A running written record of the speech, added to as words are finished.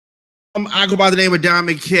I go by the name of Don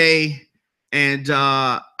McKay, and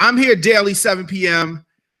I'm here daily, 7 p.m.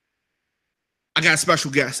 I got a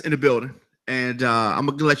special guest in the building, and I'm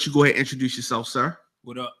going to let you go ahead and introduce yourself, sir.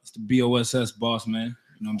 What up? It's the BOSS boss, man.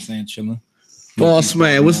 You know what I'm saying? Chilling. Boss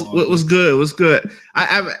man, what's good? What's good?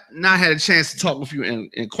 I've not had a chance to talk with you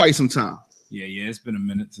in quite some time. Yeah. It's been a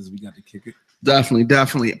minute since we got to kick it.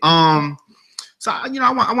 Definitely. So I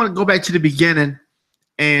want to go back to the beginning,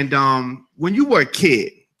 and when you were a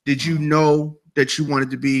kid, did you know that you wanted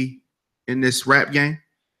to be in this rap game?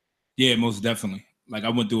 Yeah, most definitely. Like I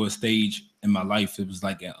went through a stage in my life. It was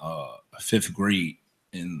like a 5th grade,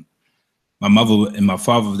 and my mother and my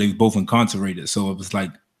father, they were both incarcerated. So it was like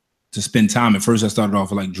to spend time. At first, I started off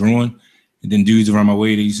with like drawing, and then dudes around my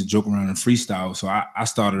way, they used to joke around and freestyle. So I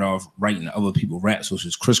started off writing other people's raps, which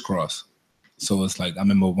was crisscross. So it's like I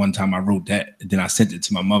remember one time I wrote that, and then I sent it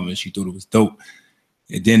to my mother, and she thought it was dope.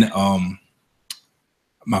 And then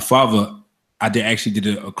my father, I actually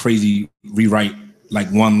did a crazy rewrite, like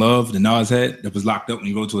One Love, the Nas had, that was locked up when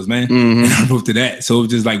he wrote to his man. Mm-hmm. And I wrote to that. So it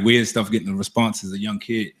was just like weird stuff getting the response as a young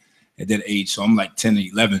kid at that age. So I'm like 10 or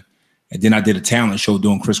 11. And then I did a talent show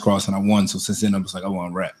doing crisscross and I won. So since then I was like, I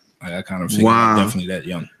want to rap. Like I kind of figured definitely that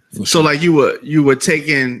young. So sure. Like you were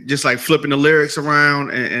taking, just like flipping the lyrics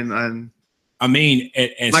around and I mean,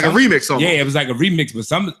 like a remix almost. Yeah, it was like a remix,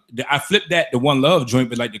 but I flipped the One Love joint,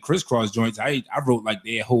 but like the crisscross joints, I wrote like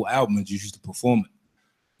their whole album and just used to perform it,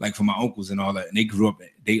 like for my uncles and all that. And they grew up,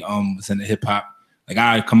 they was into hip hop. Like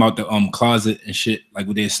I come out the closet and shit, like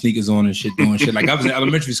with their sneakers on and shit, doing shit. Like I was in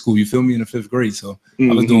elementary school, you feel me, in the 5th grade, so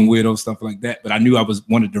I was doing weirdo stuff like that. But I knew I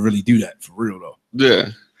wanted to really do that for real though. Yeah.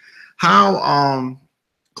 How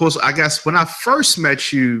of course, I guess when I first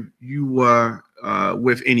met you, you were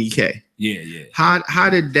with NEK. Yeah. How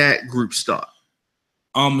did that group start?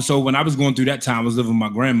 So when I was going through that time, I was living with my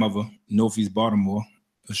grandmother, Northeast Baltimore,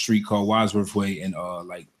 a street called Wadsworth Way, and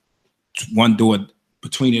like one door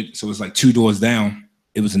between it, so it's like 2 doors down.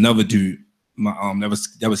 It was another dude. My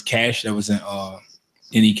that was Cash. That was in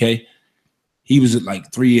NEK. He was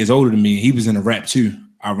like 3 years older than me. He was in a rap too.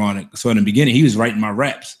 Ironic. So in the beginning, he was writing my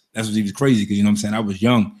raps. That's what he was crazy because you know what I'm saying. I was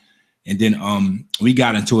young, and then we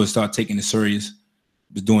got into it, started taking it serious.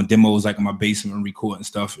 Was doing demos like in my basement and recording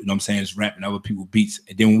stuff, you know what I'm saying, just rapping other people's beats.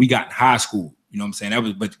 And then when we got in high school, you know what I'm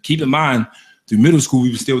saying, but keep in mind, through middle school,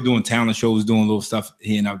 we were still doing talent shows, doing little stuff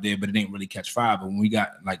here and out there, but it didn't really catch fire. But when we got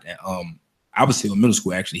like, I was still in middle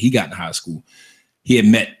school, actually, he got in high school. He had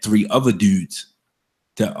met 3 other dudes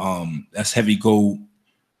that's Heavy Gold.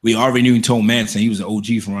 We already knew Tone Manson, he was an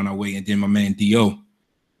OG from around our way, and then my man D.O.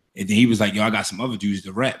 And then he was like, yo, I got some other dudes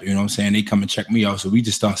to rap, you know what I'm saying? They come and check me out. So we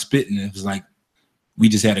just started spitting, and it was like, we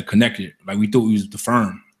just had to connect it. Like we thought we was the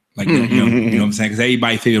firm. Like, you know what I'm saying? Because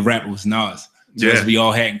everybody's favorite rapper was Nas. So that's what we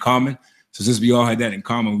all had in common. So since we all had that in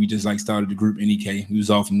common, we just like started the group NEK. We was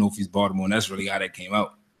all from Northeast Baltimore, and that's really how that came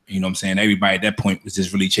out. You know what I'm saying? Everybody at that point was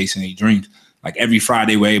just really chasing their dreams. Like every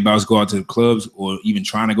Friday where everybody was going out to the clubs or even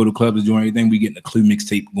trying to go to clubs or doing everything, we getting a Clue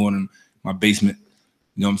mixtape going in my basement.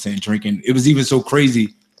 You know what I'm saying? Drinking. It was even so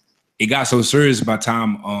crazy. It got so serious by the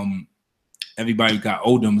time everybody got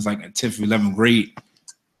older. It was like in 10th or 11th grade.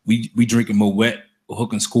 We drinking more wet,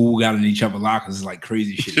 hooking school, got in each other lockers. It's like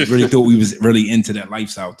crazy shit. We really thought we was really into that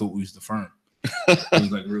lifestyle. Thought we was the firm. It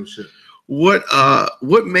was like real shit. What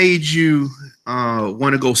made you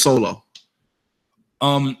want to go solo?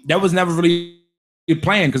 That was never really a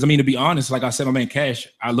plan. Because I mean, to be honest, like I said, my man Cash,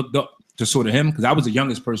 I looked up to sort of him because I was the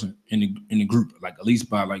youngest person in the group, like at least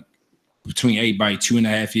by like between everybody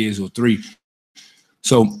 2.5 years or 3.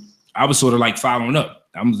 So I was sort of like following up.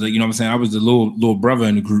 I was, you know what I'm saying? I was the little brother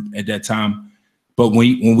in the group at that time. But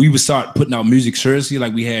when we would start putting out music seriously,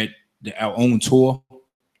 like we had our own tour,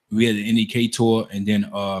 we had the NEK tour, and then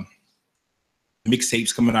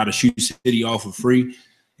mixtapes coming out of Shoe City all for free,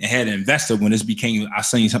 and had an investor. When this became, I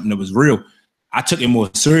seen something that was real. I took it more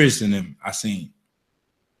serious than them. I seen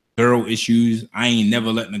girl issues. I ain't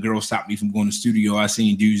never letting a girl stop me from going to the studio. I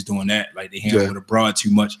seen dudes doing that, like they hang out with a broad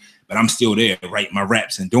too much, but I'm still there writing my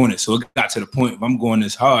raps and doing it. So it got to the point, if I'm going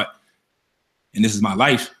this hard and this is my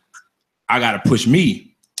life, I got to push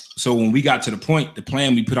me. So when we got to the point, the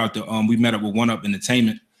plan, we put out we met up with One Up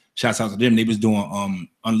Entertainment. Shouts out to them. They was doing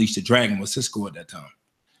Unleash the Dragon with Cisco at that time.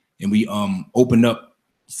 And we opened up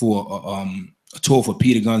for a tour for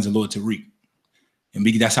Peter Guns and Lord Tariq. And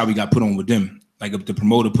that's how we got put on with them. Like the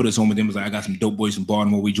promoter put us on with them, was like, I got some dope boys from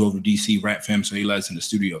Baltimore. We drove to DC, rap fam, so he let us in the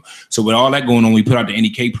studio. So with all that going on, we put out the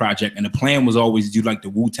NEK project, and the plan was always to do like the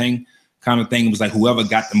Wu-Tang kind of thing. It was like whoever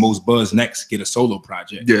got the most buzz next get a solo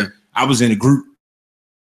project. Yeah, I was in a group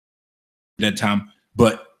at that time,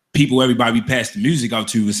 but everybody we passed the music out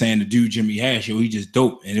to was saying the dude Jimmy Hash, yo, he just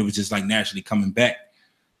dope. And it was just like naturally coming back.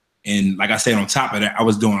 And like I said, on top of that, I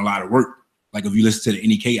was doing a lot of work. Like if you listen to the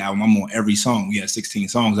NEK album, I'm on every song. We had 16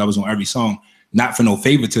 songs. I was on every song. Not for no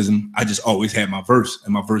favoritism. I just always had my verse,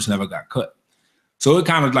 and my verse never got cut. So it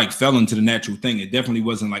kind of like fell into the natural thing. It definitely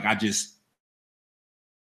wasn't like I just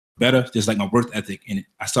better, just like my work ethic. And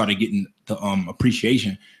I started getting the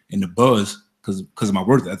appreciation and the buzz because of my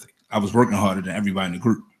work ethic. I was working harder than everybody in the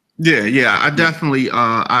group. Yeah. I definitely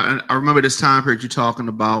I remember this time period you're talking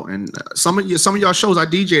about, and some of y'all shows I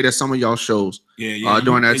DJ'd at some of y'all shows.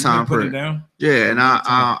 During that time period. Yeah, and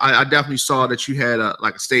I definitely saw that you had a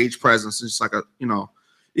stage presence. It's like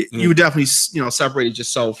you definitely separated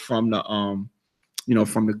yourself from the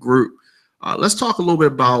from the group. Let's talk a little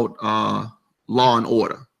bit about Law and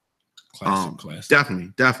Order. Classic.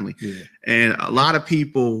 Definitely. Yeah. And a lot of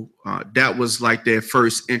people that was like their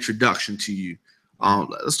first introduction to you.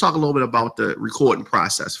 Let's talk a little bit about the recording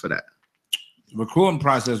process for that. The recording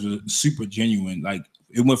process was super genuine. Like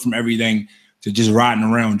it went from everything to just riding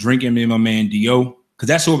around drinking. Me and my man Dio, because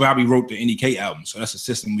that's how we wrote the NEK album. So that's the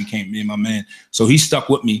system we came. Me and my man. So he stuck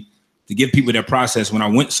with me to give people that process. When I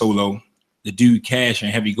went solo, the dude Cash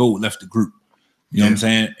and Heavy Gold left the group. You know what I'm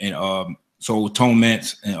saying? And so Tone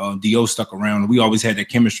Mance and Dio stuck around. We always had that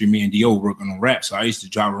chemistry. Me and Dio working on rap. So I used to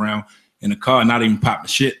drive around in the car, not even popping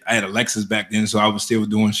shit. I had a Lexus back then, so I was still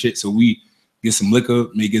doing shit. So we get some liquor,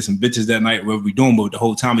 maybe get some bitches that night, whatever we doing. But the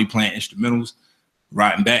whole time we playing instrumentals,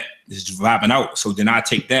 riding back, just vibing out. So then I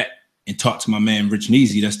take that and talk to my man Rich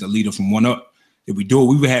Neezy, that's the leader from One Up. If we do it,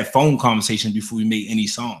 we would have phone conversations before we made any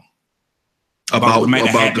song. About what might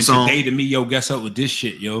have happened today to me, yo, guess up with this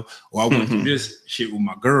shit, yo. Or I went through this shit with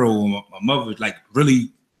my girl or my mother, like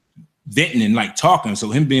really venting and like talking.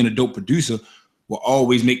 So him being a dope producer will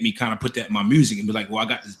always make me kind of put that in my music and be like, well, I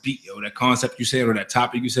got this beat, yo, that concept you said or that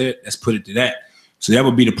topic you said, let's put it to that. So that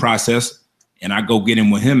would be the process. And I go get in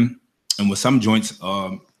with him. And with some joints,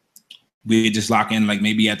 we just lock in like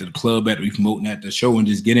maybe after the club, after we promoting at the show and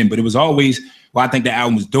just get in. But it was always, well, I think the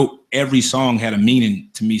album was dope. Every song had a meaning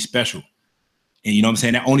to me special. And you know what I'm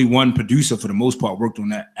saying? That only one producer for the most part worked on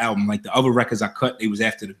that album. Like the other records I cut, it was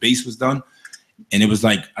after the bass was done. And it was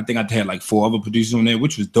like, I think I had like 4 other producers on there,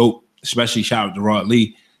 which was dope. Especially shout out to Rod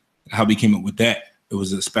Lee, how we came up with that. It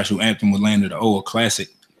was a special anthem with Land of the O, a classic.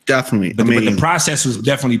 Definitely. But the process was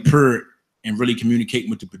definitely pure and really communicating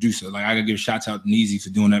with the producer. Like I gotta give shots out to Neezy for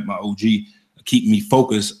doing that, my OG, keeping me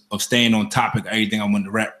focused of staying on topic of everything I wanted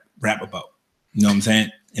to rap about. You know what I'm saying?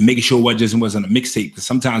 And making sure what just wasn't a mixtape. Because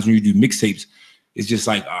sometimes when you do mixtapes, it's just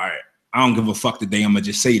like, all right, I don't give a fuck today. I'm gonna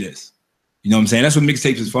just say this. You know what I'm saying? That's what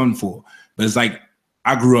mixtapes is fun for. But it's like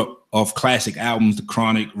I grew up off classic albums, The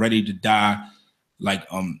Chronic, Ready to Die, like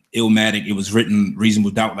Illmatic. It was written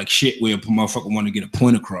Reasonable Doubt, like shit where a motherfucker wanted to get a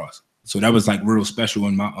point across. So that was like real special,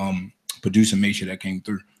 and my producer made sure that came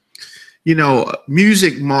through. You know,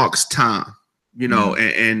 music marks time. You know,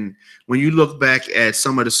 and when you look back at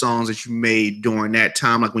some of the songs that you made during that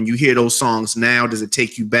time, like when you hear those songs now, does it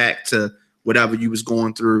take you back to whatever you was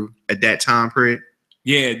going through at that time period?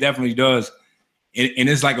 Yeah, it definitely does. And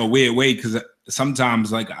it's like a weird way because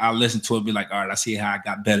sometimes like I listen to it, be like, all right, I see how I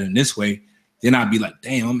got better in this way. Then I'd be like,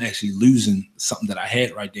 damn, I'm actually losing something that I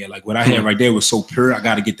had right there. Like what I had right there was so pure. I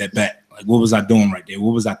got to get that back. Like what was I doing right there?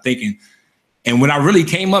 What was I thinking? And when I really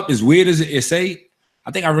came up, as weird as it say,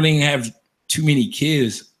 I think I really didn't have too many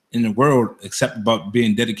kids in the world except about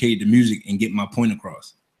being dedicated to music and getting my point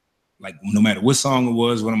across. Like no matter what song it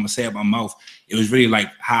was, what I'm gonna say out my mouth, it was really like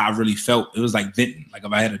how I really felt. It was like venting. Like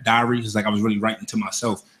if I had a diary, it's like I was really writing to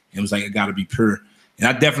myself. It was like it got to be pure. And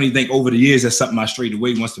I definitely think over the years that's something I strayed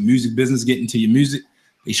away. Once the music business get into your music,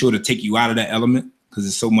 they sure to take you out of that element because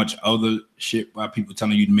there's so much other shit by people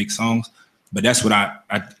telling you to make songs. But that's what I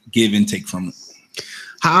give and take from it.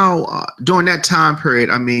 How during that time period,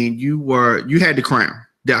 I mean, you had the crown,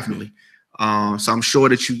 definitely. So I'm sure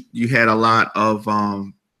that you had a lot of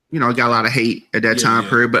got a lot of hate at that time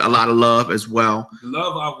period, but a lot of love as well. The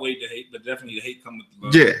love outweighed the hate, but definitely the hate comes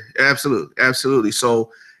with the love. Yeah, absolutely.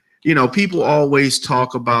 So, people always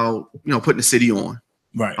talk about, putting the city on.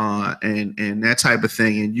 Right. And that type of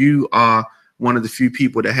thing. And you are one of the few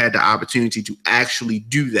people that had the opportunity to actually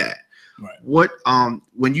do that. Right. What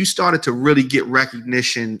when you started to really get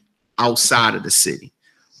recognition outside of the city,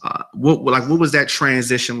 what was that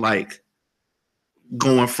transition like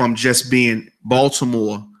going from just being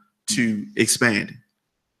Baltimore to expanding?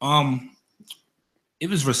 It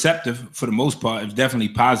was receptive for the most part. It was definitely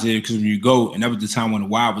positive because when you go, and that was the time when the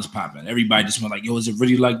Wild was popping. Everybody just went like, yo, is it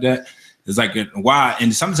really like that? It's like a Wild.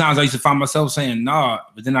 And sometimes I used to find myself saying, nah,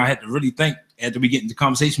 but then I had to really think, after we get into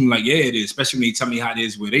conversation, we're like, yeah, it is. Especially when they tell me how it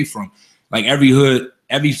is where they from. Like every hood,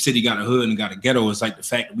 every city got a hood and got a ghetto. It's like the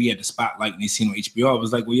fact that we had the spotlight and they seen on HBO. It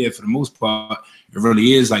was like, well, yeah, for the most part, it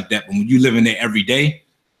really is like that. But when you live in there every day,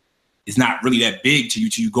 it's not really that big to you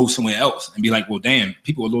till you go somewhere else and be like, well, damn,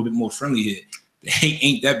 people are a little bit more friendly here. The hate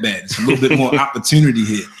ain't that bad. It's a little bit more opportunity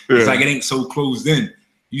here. Yeah. It's like it ain't so closed in.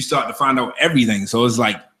 You start to find out everything. So it's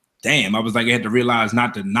like, damn, I was like, I had to realize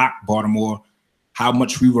not to knock Baltimore, how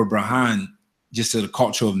much we were behind just to the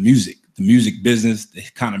culture of music, the music business, the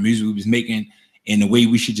kind of music we was making, and the way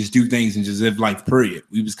we should just do things and just live life, period.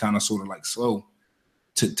 We was kind of sort of like slow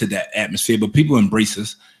to that atmosphere, but people embrace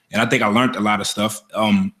us. And I think I learned a lot of stuff.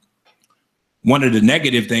 One of the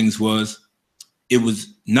negative things was it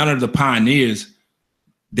was none of the pioneers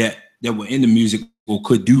that were in the music or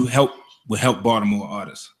would help Baltimore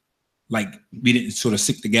artists. Like we didn't sort of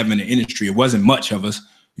stick together in the industry. It wasn't much of us,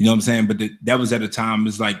 you know what I'm saying? But that was at a time,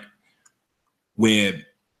 it's like where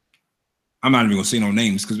I'm not even gonna say no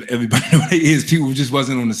names because everybody knows what it is. People just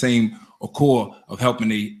wasn't on the same accord of helping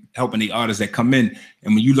the artists that come in.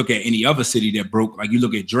 And when you look at any other city that broke, like you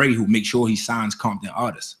look at Dre, who makes sure he signs Compton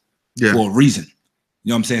artists for a reason. You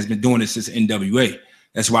know what I'm saying? It's been doing this since NWA.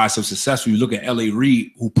 That's why it's so successful. You look at L.A.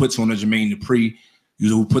 Reid, who puts on a Jermaine Dupri,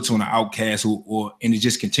 who puts on an Outkast, and it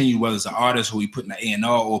just continues, whether it's an artist who he put in an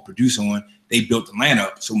A&R or a producer on, they built Atlanta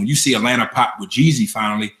up. So when you see Atlanta pop with Jeezy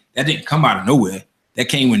finally, that didn't come out of nowhere. That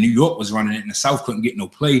came when New York was running it and the South couldn't get no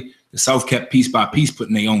play. The South kept piece by piece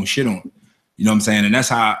putting their own shit on. You know what I'm saying? And that's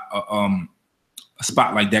how a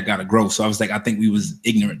spot like that got to grow. So I was like, I think we was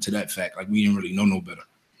ignorant to that fact. Like we didn't really know no better.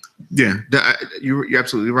 Yeah, you're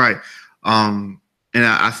absolutely right. And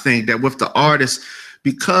I think that with the artists,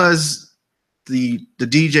 because the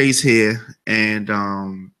DJs here and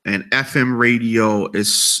FM radio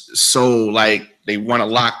is so like they want to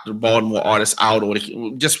lock the Baltimore artists out, or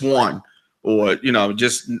just one, or you know,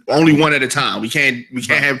 just only one at a time. We can't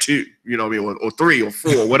have two, you know, or three or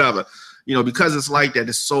four, whatever. You know, because it's like that.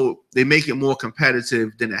 It's so they make it more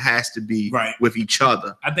competitive than it has to be with each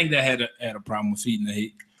other. I think that had a problem with feeding the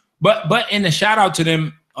hate. But in the shout out to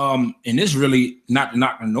them, and this really not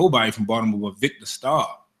knocking nobody from Baltimore, but Victor Starr.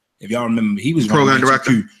 If y'all remember, he was program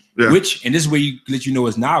director. Which, and this is where you let you know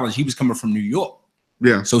his knowledge. He was coming from New York.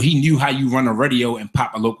 Yeah. So he knew how you run a radio and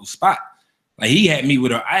pop a local spot. Like he had me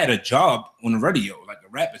I had a job on the radio, like a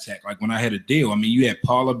Rap Attack. Like when I had a deal, I mean, you had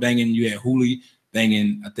Paula banging, you had Hooli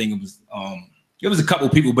banging. I think it was a couple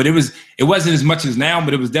of people, but it wasn't as much as now,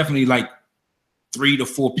 but it was definitely like 3 to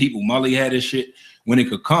 4 people. Mully had his shit when it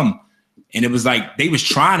could come. And it was like they was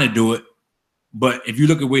trying to do it. But if you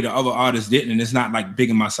look at where the other artists didn't, and it's not like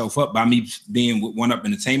bigging myself up by me being with One Up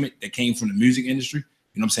Entertainment that came from the music industry,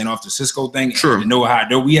 you know what I'm saying, off the Cisco thing. Sure. To know how to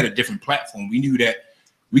do, we had a different platform. We knew that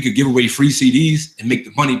we could give away free CDs and make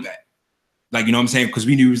the money back. Like, you know what I'm saying? Because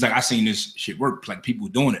we knew it was like, I seen this shit work, like people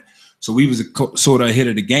doing it. So we was sort of ahead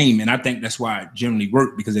of the game. And I think that's why it generally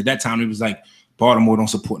worked, because at that time it was like Baltimore don't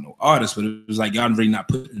support no artists, but it was like y'all really not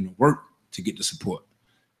putting in the work to get the support.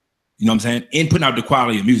 You know what I'm saying? And putting out the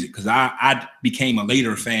quality of music. Because I became a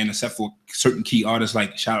later fan, except for certain key artists,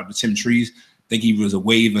 like shout out to Tim Trees. I think he was a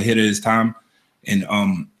wave ahead of his time. And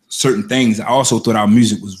certain things, I also thought our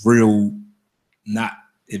music was real not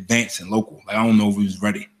advanced and local. Like I don't know if we was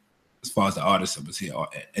ready as far as the artists that was here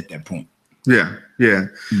at that point. Yeah.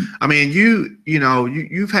 I mean,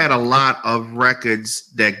 you've had a lot of records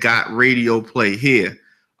that got radio play here,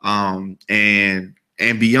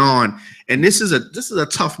 and beyond. And this is a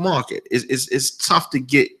tough market. It's tough to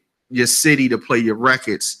get your city to play your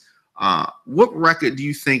records. What record do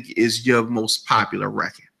you think is your most popular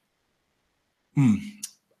record?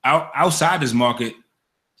 Outside this market,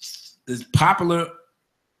 is popular.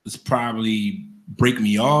 It's probably Break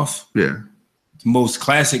Me Off. Yeah. The most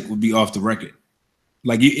classic would be Off the Record.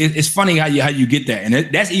 Like it's funny how you get that, and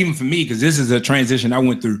that's even for me, because this is a transition I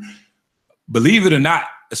went through. Believe it or not,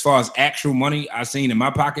 as far as actual money I seen in my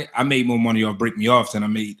pocket, I made more money off Break Me Off than I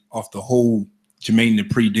made off the whole Jermaine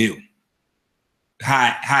Dupri deal. How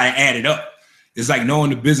it added up. It's like knowing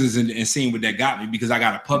the business and seeing what that got me, because I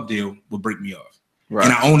got a pub deal with Break Me Off. Right.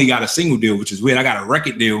 And I only got a single deal, which is weird. I got a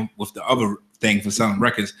record deal with the other thing for selling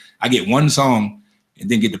records. I get one song and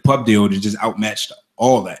then get the pub deal to just outmatch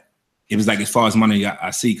all that. It was like as far as money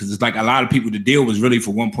I see, because it's like a lot of people, the deal was really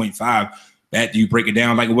for 1.5. That you break it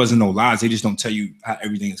down, like it wasn't no lies. They just don't tell you how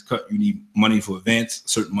everything is cut. You need money for events,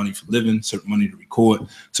 certain money for living, certain money to record.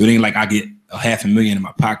 So it ain't like I get $500,000 in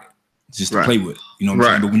my pocket just to play with. You know what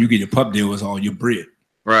I'm saying? But when you get your pub deal, it's all your bread.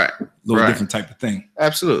 Right. A little different type of thing.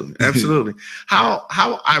 Absolutely. How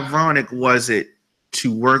ironic was it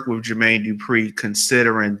to work with Jermaine Dupri,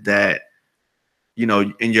 considering that you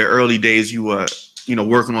know, in your early days, you were, you know,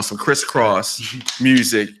 working on some crisscross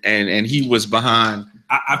music, and he was behind.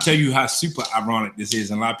 I'll tell you how super ironic this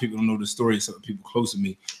is, and a lot of people don't know the story, so people close to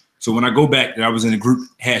me. So when I go back, that I was in a group,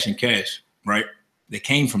 Hash and Cash, right? That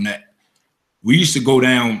came from that. We used to go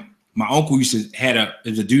down. My uncle used to there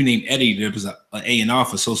was a dude named Eddie. There was an A&R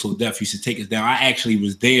for So Def. Used to take us down. I actually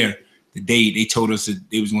was there the day they told us that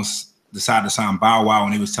they was going to decide to sign Bow Wow,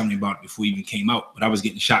 and they was telling me about it before we even came out. But I was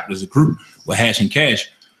getting shot as a group with Hash and Cash.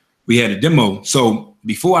 We had a demo. So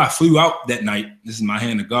before I flew out that night, this is my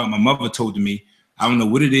hand to God. My mother told me, I don't know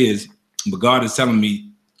what it is, but God is telling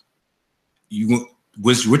me,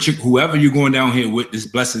 whoever you're going down here with, this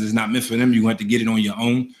blessing is not meant for them. You're going to have to get it on your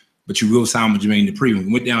own. But you will sign with Jermaine Dupri. When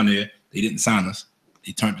we went down there, they didn't sign us.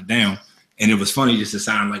 They turned it down. And it was funny just to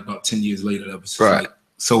sign like about 10 years later. That was like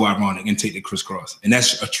so ironic, and take the crisscross. And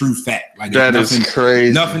that's a true fact. Like that is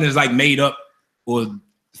crazy. Nothing is like made up or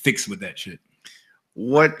fixed with that shit.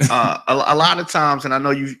 What a lot of times, and I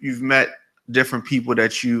know you've met different people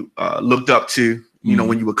that you looked up to, you know,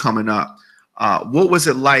 when you were coming up. What was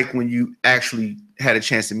it like when you actually had a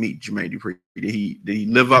chance to meet Jermaine Dupri? Did he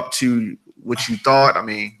live up to what you thought? I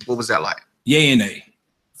mean, what was that like? Yay and nay.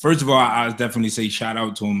 First of all, I definitely say shout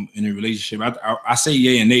out to him in a relationship. I say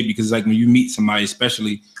yay and nay because like when you meet somebody,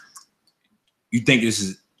 especially, you think this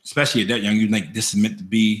is, especially at that young, you think this is meant to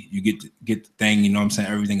be. You get the thing, you know what I'm saying?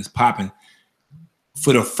 Everything is popping.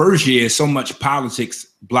 For the first year, so much politics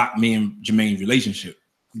blocked me and Jermaine's relationship,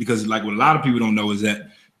 because like what a lot of people don't know is that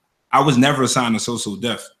I was never assigned to So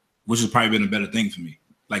Def, which has probably been a better thing for me.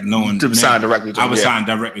 Like knowing to sign directly to I was signed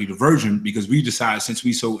directly to Virgin, because we decided, since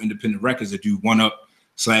we sold independent records, to do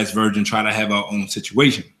 1UP/Virgin, try to have our own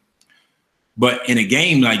situation. But in a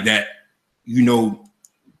game like that, you know,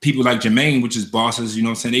 people like Jermaine, which is bosses, you know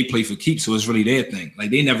what I'm saying, they play for keeps, so it's really their thing.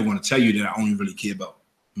 Like they never want to tell you that I only really care about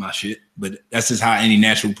my shit, but that's just how any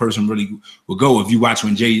natural person really will go. If you watch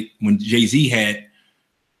when Jay-Z had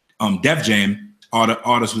Def Jam, all the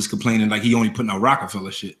artists was complaining like he only putting out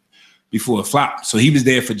Rockefeller shit before it flopped. So he was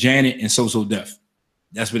there for Janet and So Def.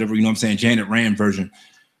 That's whatever, you know what I'm saying, Janet ran Virgin.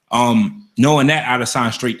 Knowing that, I'd have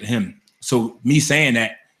signed straight to him. So me saying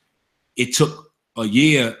that, it took a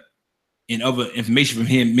year and other information from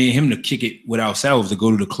him, me and him, to kick it with ourselves, to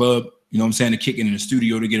go to the club, you know what I'm saying, to kick it in the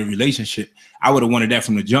studio, to get a relationship. I would have wanted that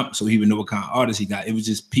from the jump, so he would know what kind of artist he got. It was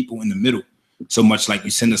just people in the middle. So much like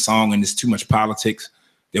you send a song and there's too much politics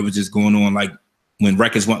that was just going on. Like when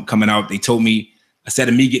records weren't coming out, they told me, instead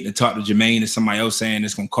of me getting to talk to Jermaine and somebody else saying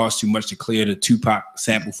it's going to cost too much to clear the Tupac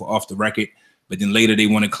sample for Off the Record, but then later they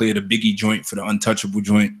want to clear the Biggie joint for the Untouchable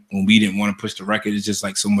joint when we didn't want to push the record. It's just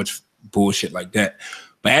like so much bullshit like that.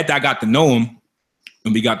 But after I got to know him,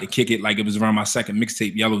 and we got to kick it, like it was around my second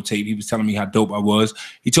mixtape, Yellow Tape, he was telling me how dope I was.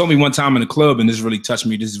 He told me one time in the club, and this really touched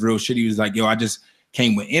me, this is real shit, he was like, yo, I just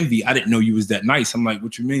came with envy. I didn't know you was that nice. I'm like,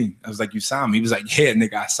 what you mean? I was like, you signed me. He was like, yeah,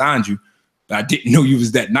 nigga, I signed you, but I didn't know you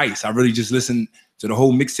was that nice. I really just listened to the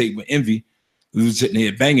whole mixtape with envy. We was sitting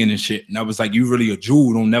there banging and shit. And I was like, you really a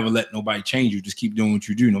jewel. Don't never let nobody change you. Just keep doing what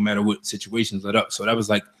you do, no matter what situations let up. So that was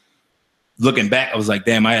like, looking back, I was like,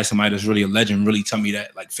 damn, I had somebody that's really a legend really tell me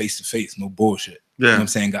that, like face to face, no bullshit. Yeah. You know what I'm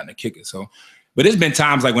saying? Got in the kicker. So, but there's been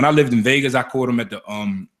times like when I lived in Vegas, I caught him at the,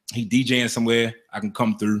 he DJing somewhere, I can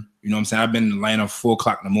come through. You know what I'm saying? I've been in Atlanta 4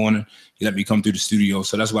 o'clock in the morning. He let me come through the studio.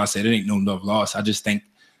 So that's why I said it ain't no love lost. I just think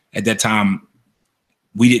at that time,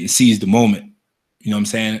 we didn't seize the moment. You know what I'm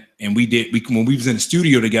saying? And when we was in the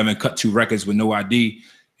studio together and cut 2 records with no ID,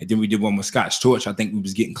 and then we did one with Scotch Torch, I think we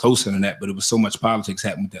was getting closer than that, but it was so much politics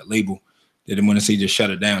happening with that label that didn't want to say just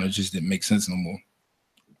shut it down. It just didn't make sense no more.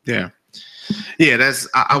 Yeah. Yeah, that's,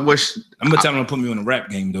 I wish. I'm gonna tell them to put me on the rap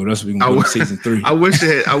game though. That's what we're gonna go to season 3. I wish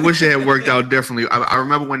it had worked out differently. I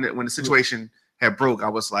remember when the situation had broke, I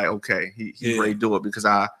was like, okay, he's ready to do it, because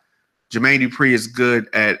Jermaine Dupri is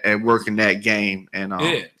good at working that game, and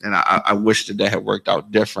I wish that had worked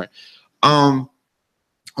out different. I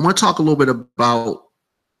want to talk a little bit about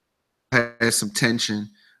had some tension.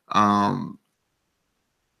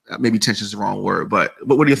 Maybe tension is the wrong word, but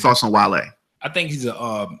what are your thoughts on Wale? I think he's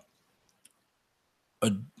a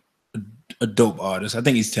dope artist. I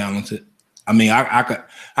think he's talented. I mean,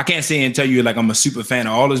 I can't say and tell you like I'm a super fan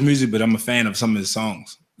of all his music, but I'm a fan of some of his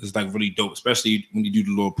songs. It's like really dope, especially when you do the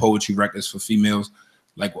little poetry records for females,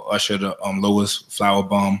 like with Usher, the Lois Flower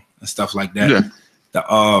Bomb and stuff like that. Yeah.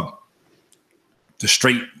 The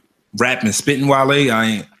straight rap and spitting Wale,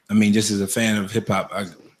 I mean, just as a fan of hip hop,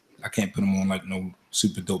 I can't put him on like no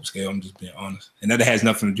super dope scale. I'm just being honest, and that has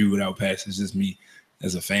nothing to do with our past. It's just me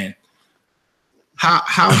as a fan.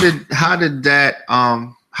 How did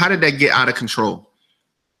that get out of control?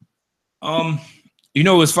 You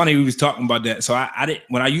know, it's funny we was talking about that. So I didn't,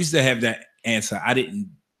 when I used to have that answer, I didn't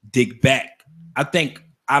dig back. I think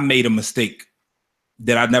I made a mistake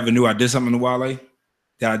that I never knew I did something to Wale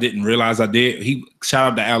that I didn't realize I did.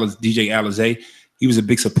 Shout out to DJ Alizé. He was a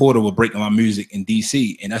big supporter of breaking my music in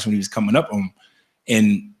DC, and that's when he was coming up on.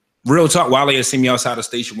 And real talk, Wale had seen me outside the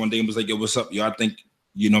station one day and was like, yo, what's up? Yo, I think,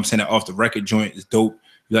 you know what I'm saying, that Off the Record joint is dope.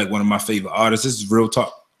 You're like one of my favorite artists. This is real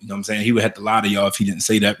talk. You know what I'm saying? He would have to lie to y'all if he didn't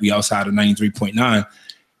say that. We outside of 93.9.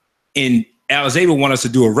 And Alizé would want us to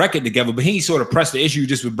do a record together, but he sort of pressed the issue,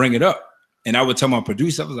 just would bring it up. And I would tell my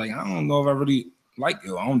producer, I was like, I don't know if I really like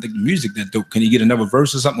it. I don't think the music that dope. Can you get another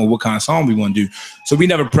verse or something, or what kind of song we want to do? So we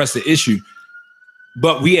never pressed the issue.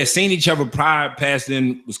 But we had seen each other prior, passed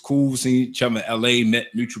in, was cool, seen each other in LA, met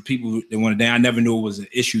mutual people that wanted down. I never knew it was an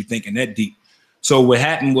issue thinking that deep. So what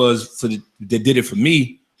happened was, that did it for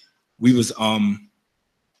me, we was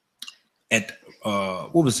at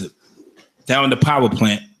what was it? Down in the power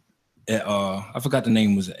plant at I forgot the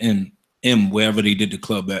name, was M, wherever they did the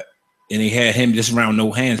club at. And they had him just around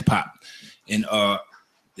No Hands Pop. And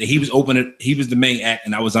he was opening, he was the main act,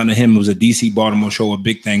 and I was under him. It was a DC Baltimore show, a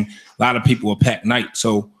big thing. A lot of people were packed night.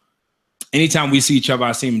 So anytime we see each other,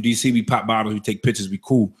 I see him in DC, we pop bottles, we take pictures, we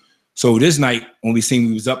cool. So this night when we seen,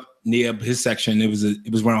 we was up near his section, it was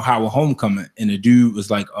around Howard Homecoming, and the dude was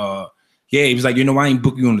like, yeah, he was like, you know, I ain't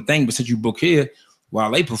book you on the thing, but since you book here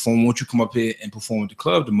while they perform, won't you come up here and perform at the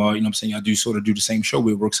club tomorrow? You know what I'm saying? Y'all do the same show.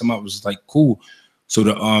 We work some out. It was like cool. So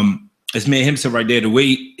it's me and him sitting right there. The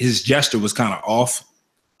way his gesture was kind of off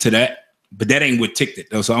to that, but that ain't what ticked it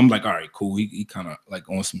though. So I'm like, all right, cool. He kind of like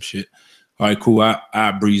on some shit. All right, cool.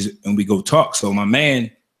 I breeze it and we go talk. So my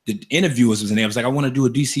man, the interviewers was in there. I was like, I want to do a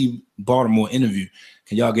DC Baltimore interview.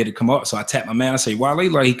 Can y'all get it come up? So I tapped my man. I say,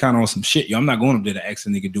 Wale, like he kind of on some shit. Yo, I'm not going up there to ask a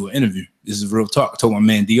nigga do an interview. This is real talk. I told my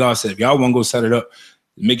man DR, said, if y'all want to go set it up,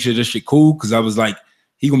 make sure this shit cool. Cause I was like,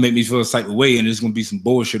 he gonna make me feel a type of way and there's gonna be some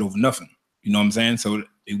bullshit over nothing. You know what I'm saying? So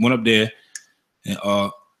they went up there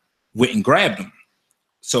and went and grabbed him.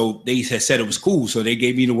 So they had said it was cool. So they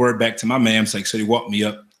gave me the word back to my man. Like, so they walked me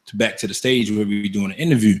up back to the stage where we were doing an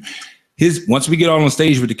interview. Once we get all on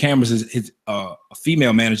stage with the cameras, a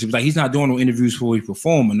female manager was like, he's not doing no interviews before we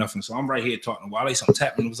perform or nothing. So I'm right here talking to Wale. So I'm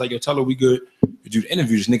tapping. It was like, yo, tell her we good to do the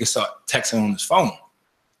interview. This nigga start texting on his phone.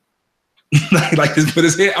 like this, put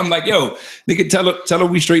his head. I'm like, yo, nigga, tell her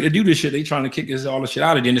we straight to do this shit. They trying to kick us all the shit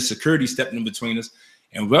out of there. And the security stepping in between us.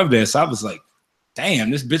 And we're up there. So I was like,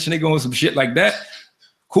 damn, this bitch nigga on some shit like that.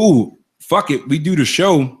 Cool. Fuck it. We do the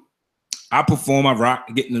show. I perform, I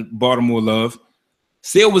rock, getting the Baltimore love.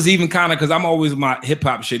 Still was even kind of, because I'm always, my hip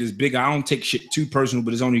hop shit is big. I don't take shit too personal,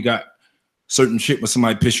 but it's only got certain shit when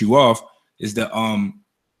somebody piss you off. Is that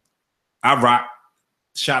I rock,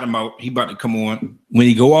 shot him out. He about to come on. When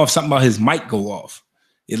he go off, something about his mic go off.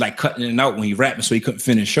 It's like cutting it out when he rapping, so he couldn't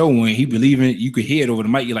finish show. When he believing it, you could hear it over the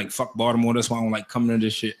mic. You're like, fuck Baltimore. That's why I don't like coming to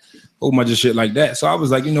this shit. Oh my, just shit like that. So I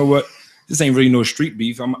was like, you know what? This ain't really no street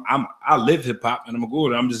beef. I live hip hop and I'm gonna go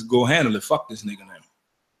there. I'm just go handle it. Fuck this nigga now.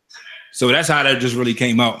 So that's how that just really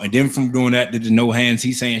came out. And then from doing that, did the No Hands,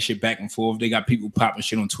 he's saying shit back and forth. They got people popping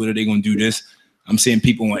shit on Twitter. They gonna do this. I'm seeing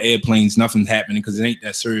people on airplanes, nothing's happening because it ain't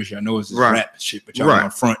that serious. Y'all know it's this rap shit, but y'all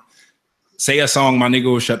on front. Say a song, my nigga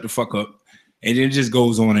will shut the fuck up. And then it just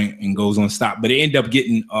goes on and goes on stop. But it ended up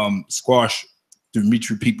getting squashed through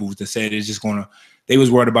mutual people that said it's just gonna, they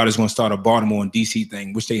was worried about it's gonna start a Baltimore and DC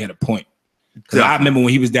thing, which they had a point. Because I remember when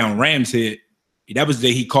he was down Rams Head, that was the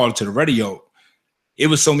day he called to the radio. It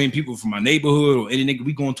was so many people from my neighborhood or any nigga,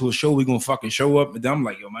 we going to a show, we gonna fucking show up. And then I'm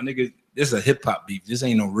like, yo, my nigga, this is a hip hop beef. This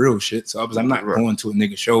ain't no real shit. So I'm not going to a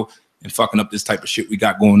nigga show and fucking up this type of shit we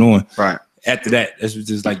got going on. Right. After that, this was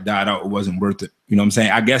just like died out. It wasn't worth it. You know what I'm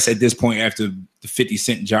saying? I guess at this point, after the 50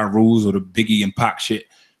 Cent Ja Rules or the Biggie and Pac shit,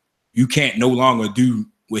 you can't no longer do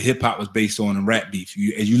what hip hop was based on in rap beef.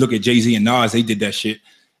 As you look at Jay-Z and Nas, they did that shit.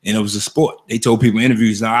 And it was a sport. They told people in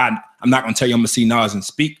interviews, now I'm not gonna tell you I'm gonna see Nas and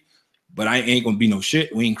speak, but I ain't gonna be no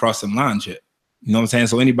shit. We ain't crossed them lines yet. You know what I'm saying?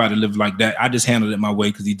 So anybody live like that, I just handled it my way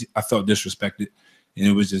because I felt disrespected, and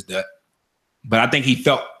it was just that. But I think he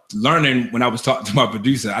felt learning when I was talking to my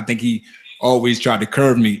producer. I think he always tried to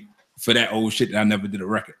curve me for that old shit that I never did a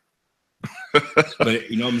record. But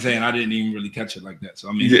you know what I'm saying? I didn't even really catch it like that. So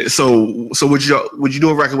I mean, yeah. So would you do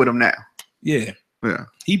a record with him now? Yeah. Yeah.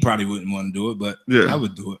 He probably wouldn't want to do it, but I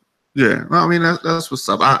would do it. Yeah, well, I mean that's what's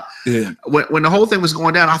up. When the whole thing was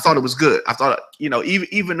going down, I thought it was good. I thought, you know,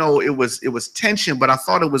 even though it was tension, but I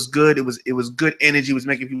thought it was good. It was good energy. It was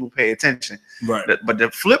making people pay attention. Right. But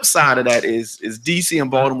the flip side of that is DC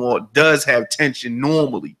and Baltimore does have tension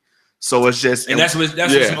normally. So it's just, and that's what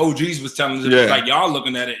some OGs was telling us. It was like, y'all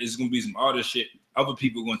looking at it, it's gonna be some other shit. Other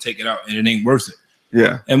people gonna take it out, and it ain't worth it.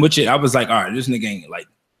 Yeah. And which I was like, all right, this nigga ain't like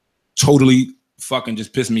totally fucking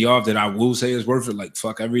just pissed me off that I will say it's worth it. Like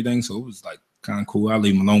fuck everything. So it was like kind of cool. I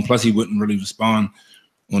leave him alone. Plus he wouldn't really respond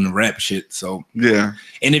on the rap shit. So yeah.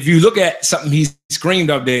 And if you look at something he screamed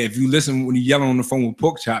up there, if you listen when he yelling on the phone with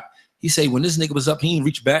Pork Chop, he say when this nigga was up, he ain't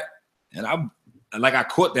reach back. And I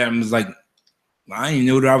caught that and was like, I didn't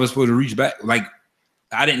know that I was supposed to reach back. Like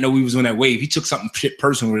I didn't know we was on that wave. He took something shit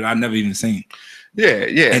personal that I never even seen. Yeah,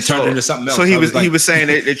 yeah. And turned into something else. So he was saying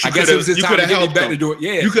that you could have helped him. To do it.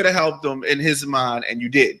 Yeah. You could have helped him in his mind, and you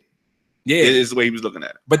did. Yeah. It is the way he was looking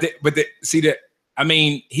at it. But see that, I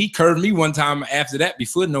mean, he curved me one time after that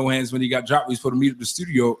before No Hands when he got dropped. We was supposed to meet at the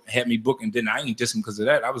studio, had me book, and then I ain't diss him because of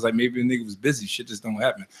that. I was like, maybe the nigga was busy. Shit just don't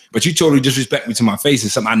happen. But you totally disrespect me to my face.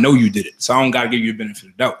 It's something I know you did it. So I don't got to give you a benefit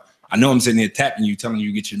of doubt. I know I'm sitting there tapping you, telling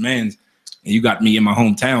you get your mans, and you got me in my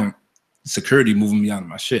hometown, security moving me out of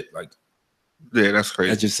my shit. Like, yeah, that's crazy.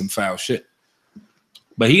 That's just some foul shit.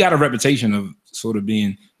 But he got a reputation of sort of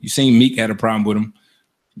being, you seen Meek had a problem with him.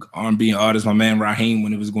 R&B artist, my man Raheem,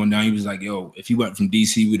 when it was going down, he was like, yo, if he went from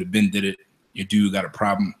DC, we'd have been did it. Your dude got a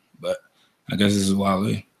problem. But I guess this is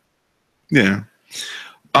Wale. Yeah.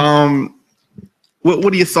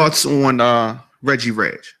 What are your thoughts on Reggie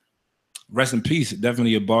Reg? Rest in peace.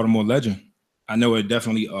 Definitely a Baltimore legend. I know it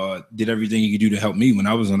definitely did everything he could do to help me when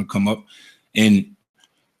I was on the come up. And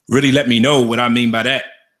really let me know what I mean by that.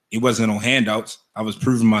 It wasn't on handouts. I was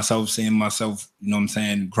proving myself, seeing myself, you know what I'm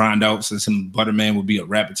saying, grind out. So some Butterman would be a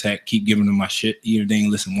rap attack, keep giving them my shit. Even if they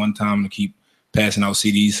ain't listen one time to keep passing out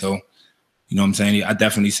CDs. So, you know what I'm saying? I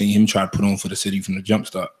definitely seen him try to put on for the city from the jump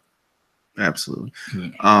start. Absolutely.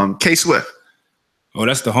 Yeah. K Swift. Oh,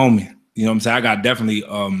 that's the homie. You know what I'm saying? I got definitely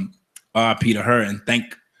RIP to her and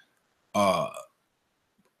thank a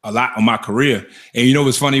lot on my career. And you know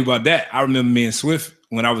what's funny about that? I remember me and Swift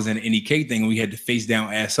when I was in the NEK thing and we had the face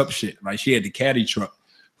down, ass up shit. Right? She had the caddy truck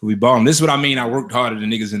who we bought. This is what I mean. I worked harder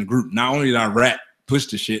than niggas in the group. Not only did I rap, push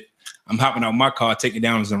the shit, I'm hopping out my car, taking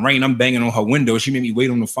down as the rain. I'm banging on her window. She made me wait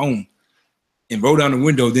on the phone and roll down the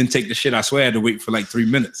window, then take the shit. I swear I had to wait for like 3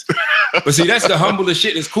 minutes. But see, that's the humblest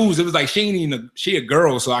shit. It's cool. It was like she ain't even she a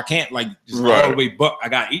girl, so I can't like just all the way buck. I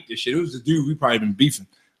gotta eat this shit. It was the dude we probably been beefing,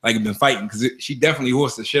 like been fighting, because she definitely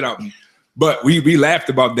horsed the shit out of me. But we laughed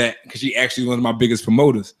about that because she actually one of my biggest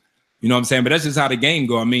promoters. You know what I'm saying? But that's just how the game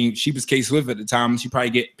go. I mean, she was K Swift at the time. She probably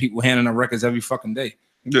get people handing her records every fucking day.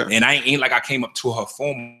 Yeah. And I ain't like I came up to her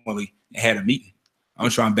formally and had a meeting. I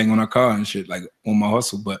was trying to bang on her car and shit, like on my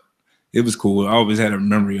hustle, but it was cool. I always had a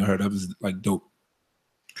memory of her. That was like dope.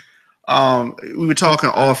 We were talking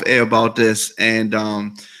off air about this, and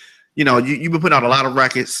you know, you've been putting out a lot of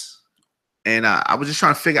records, and I was just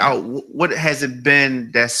trying to figure out what has it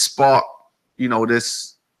been that sparked, you know,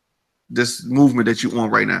 this movement that you on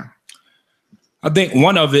right now. I think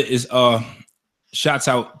one of it is shouts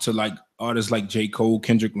out to like artists like J. Cole,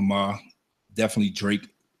 Kendrick Lamar, definitely Drake,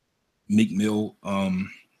 Meek Mill,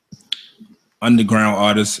 underground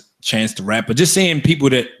artists, Chance the Rapper. Just seeing people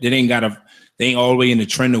that they ain't all the way in the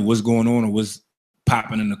trend of what's going on or what's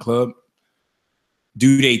popping in the club,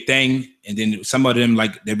 do their thing, and then some of them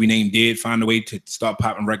like that we named did find a way to start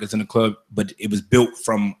popping records in the club, but it was built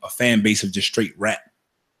from a fan base of just straight rap.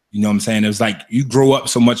 You know what I'm saying? It was like you grow up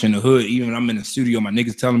so much in the hood. Even when I'm in the studio, my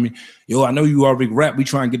niggas telling me, yo, I know you already rap. We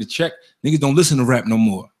try and get a check. Niggas don't listen to rap no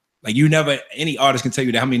more. Like you never, any artist can tell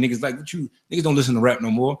you that how many niggas like, what you, niggas don't listen to rap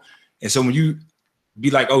no more. And so when you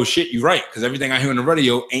be like, oh shit, you right. Because everything I hear on the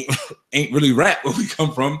radio ain't really rap where we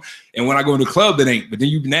come from. And when I go to the club, it ain't. But then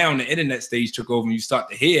you now on the internet stage took over and you start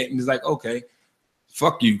to hear it. And it's like, okay,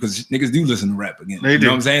 fuck you. Because niggas do listen to rap again. You know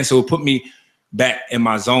what I'm saying? So it put me back in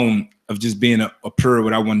my zone of just being a pure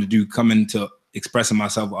what I wanted to do, coming to expressing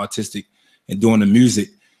myself artistic and doing the music.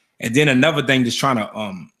 And then another thing, just trying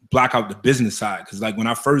to block out the business side. Because like when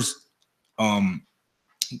I first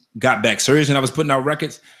got back serious and I was putting out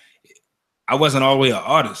records, I wasn't all the way an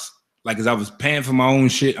artist. Like, as I was paying for my own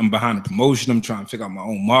shit, I'm behind the promotion, I'm trying to figure out my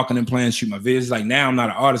own marketing plan, shoot my videos. Like now I'm not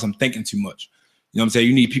an artist, I'm thinking too much. You know what I'm saying?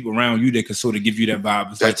 You need people around you that can sort of give you that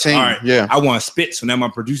vibe. It's that like, team, all right, yeah. I want to spit. So now my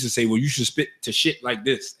producer say, well, you should spit to shit like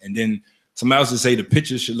this. And then somebody else would say the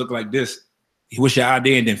picture should look like this. What's your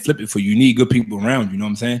idea? And then flip it for you. You need good people around you. You know what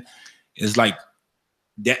I'm saying? It's like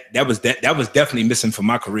that was definitely missing from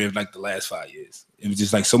my career like the last 5 years. It was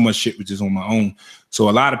just like so much shit was just on my own. So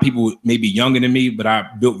a lot of people may be younger than me, but I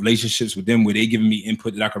built relationships with them where they giving me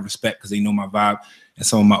input that I can respect because they know my vibe. And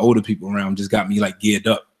some of my older people around just got me like geared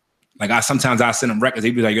up. Like sometimes I send them records, they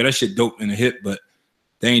be like, yo, that shit dope in the hip, but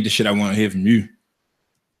they ain't the shit I want to hear from you.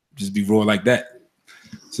 Just be raw like that.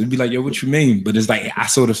 So it'd be like, yo, what you mean? But it's like I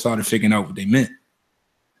sort of started figuring out what they meant.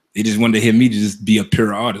 They just wanted to hear me to just be a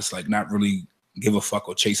pure artist, like not really give a fuck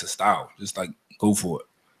or chase a style. Just like go for it.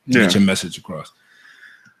 Get your message across.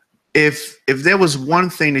 If there was one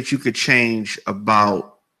thing that you could change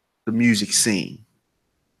about the music scene,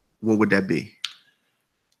 what would that be?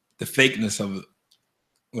 The fakeness of it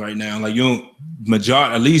right now. Like you don't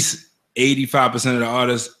majority, at least 85% of the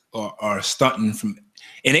artists are stunting from,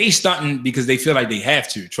 and they stunting because they feel like they have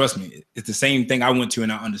to. Trust me, it's the same thing I went to,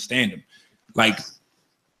 and I understand them. Like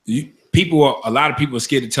a lot of people are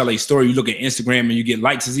scared to tell a story. You look at Instagram and you get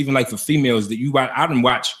likes. It's even like for females that I didn't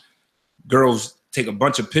watch girls take a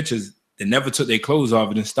bunch of pictures that never took their clothes off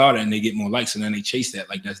and then started, and they get more likes, and then they chase that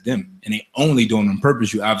like that's them, and they only doing it on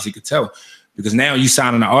purpose. You obviously could tell. Because now you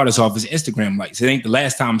signing an artist off his Instagram likes. It ain't the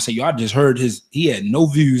last time I say, yo, I just heard he had no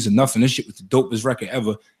views or nothing. This shit was the dopest record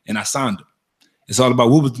ever, and I signed him. It's all about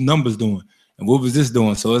what was the numbers doing and what was this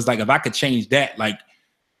doing. So it's like if I could change that, like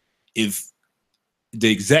if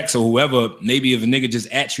the execs or whoever, maybe if a nigga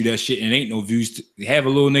just at you that shit and ain't no views, have a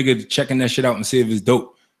little nigga checking that shit out and see if it's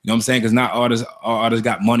dope. You know what I'm saying? Because not all artists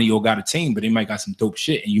got money or got a team, but they might got some dope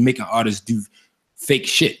shit. And you making artists do fake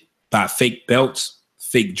shit, buy fake belts,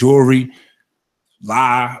 fake jewelry,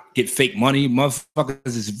 lie, get fake money. Motherfuckers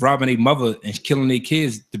is robbing their mother and killing their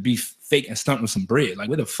kids to be fake and stunting with some bread. Like,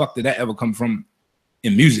 where the fuck did that ever come from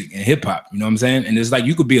in music and hip hop? You know what I'm saying? And it's like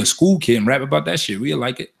you could be a school kid and rap about that shit. We'll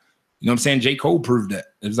like it. You know what I'm saying? J. Cole proved that.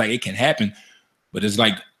 It's like it can happen, but it's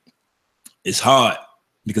like it's hard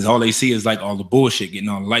because all they see is like all the bullshit, getting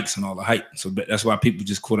all the likes and all the hype. So that's why people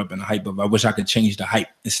just caught up in the hype of. I wish I could change the hype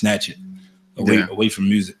and snatch it away from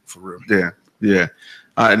music for real. Yeah.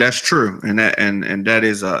 That's true, and that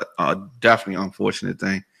is a definitely unfortunate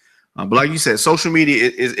thing. But like you said, social media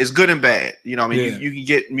is good and bad. You know, what I mean, you can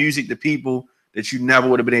get music to people that you never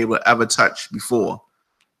would have been able to ever touch before.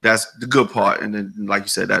 That's the good part, and then like you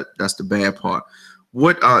said, that's the bad part.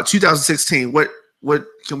 What 2016? What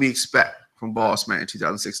can we expect from Bossman in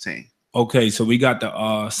 2016? Okay, so we got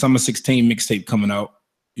the Summer 16 mixtape coming out.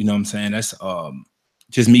 You know what I'm saying? That's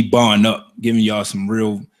just me barring up, giving y'all some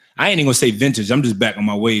real. I ain't even gonna say vintage. I'm just back on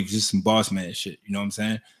my wave, just some Bossman shit. You know what I'm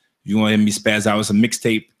saying? If you want to hear me spaz out, it's a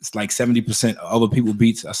mixtape. It's like 70% other people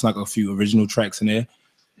beats. I snuck a few original tracks in there.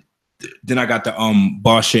 Then I got the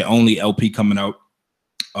Boss Shit Only LP coming out.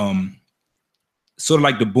 Sort of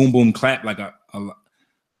like the boom boom clap. Like I don't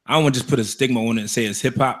want to just put a stigma on it and say it's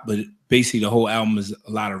hip hop, but basically the whole album is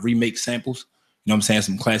a lot of remake samples. You know what I'm saying?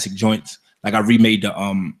 Some classic joints. Like I remade the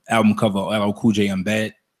album cover of LL Cool J I'm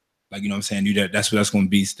Bad. Like, you know what I'm saying? That's what that's going to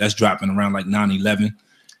be. That's dropping around like 9/11.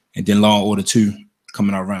 And then Law & Order 2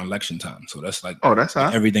 coming out around election time. So that's like, that's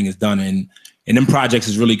hot. Everything is done. And them projects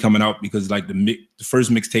is really coming out because like the first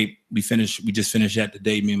mixtape we just finished that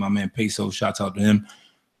today. Me and my man Peso, shouts out to him.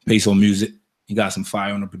 Peso Music. He got some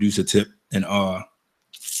fire on the producer tip. And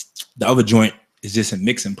the other joint is just a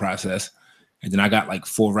mixing process. And then I got like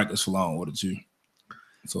 4 records for Law & Order 2.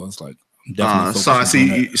 So it's like, I'm definitely so I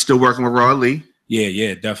see you still working with Raw Lee.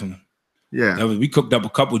 Yeah, definitely. Yeah. We cooked up a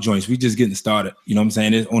couple joints. We just getting started. You know what I'm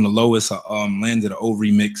saying? It's on the lowest landed the old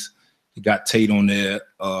remix. It got Tate on there,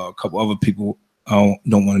 a couple other people I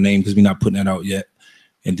don't want to name because we're not putting that out yet.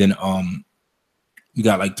 And then we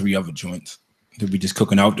got like 3 other joints that we just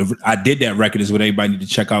cooking out. I Did That record is what everybody need to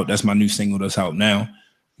check out. That's my new single that's out now.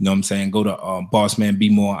 You know what I'm saying? Go to Bossman Be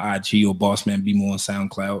More on IG or Bossman Be More on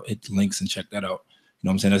SoundCloud. Hit the links and check that out. You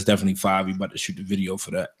know what I'm saying? That's definitely 5. We about to shoot the video for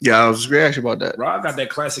that. Yeah, I was just going to ask you about that. Rob got that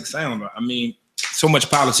classic sound. I mean, so much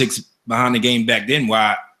politics behind the game back then.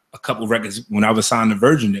 Why a couple records when I was signed to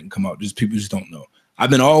Virgin didn't come out. Just people just don't know. I've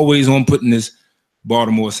been always on putting this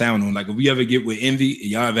Baltimore sound on. Like if we ever get with Envy,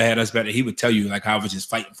 y'all ever had us better, he would tell you like how I was just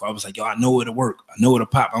fighting for. I was like, yo, I know it'll work. I know it'll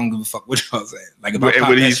pop. I don't give a fuck what y'all saying. Like if I pop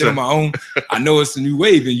that shit on my own, I know it's the new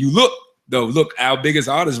wave. And you look, our biggest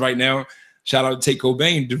artist right now, shout out to Tate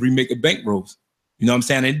Cobain to remake a Bank Rose. You know what I'm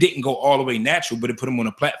saying? It didn't go all the way natural, but it put him on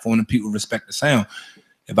a platform and people respect the sound.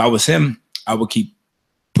 If I was him, I would keep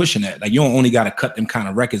pushing that. Like you don't only got to cut them kind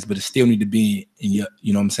of records, but it still need to be in your,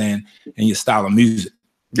 you know what I'm saying, in your style of music.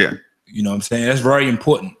 Yeah. You know what I'm saying? That's very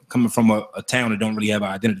important coming from a town that don't really have an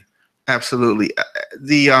identity. Absolutely.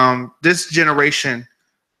 This generation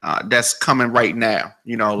that's coming right now,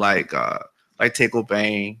 you know, like Tate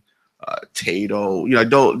Cobain, Tato, you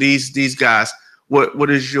know, these guys. What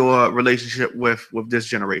is your relationship with this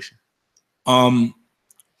generation? I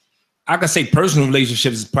can say personal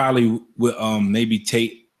relationships is probably with maybe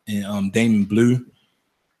Tate and Damon Blue.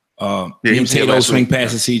 Me and Tato swing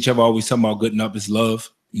past to see each other, always talking about good enough is love.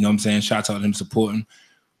 You know what I'm saying? Shouts out to him supporting.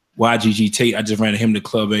 YGG Tate, I just ran to him to the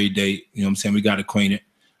club every day. You know what I'm saying? We got acquainted.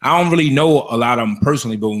 I don't really know a lot of them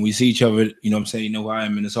personally, but when we see each other, you know what I'm saying, you know who I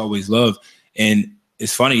am, and it's always love. And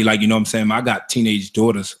it's funny, like, you know what I'm saying? I got teenage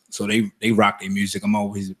daughters, so they rock their music. I'm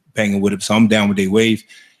always banging with them, so I'm down with their wave.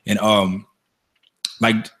 And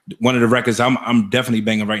like one of the records I'm definitely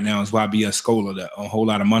banging right now is YBS Scholar, that A Whole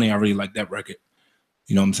Lot of Money. I really like that record.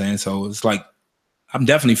 You know what I'm saying? So it's like I'm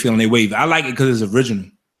definitely feeling their wave. I like it because it's original.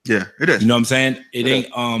 Yeah, it is. You know what I'm saying? It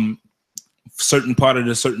ain't certain part of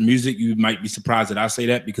the certain music. You might be surprised that I say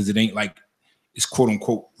that because it ain't like it's quote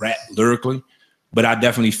unquote rap lyrically. But I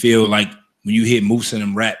definitely feel like when you hear Moose and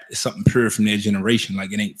them rap, it's something pure from their generation.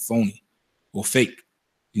 Like it ain't phony or fake.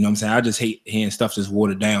 You know what I'm saying? I just hate hearing stuff that's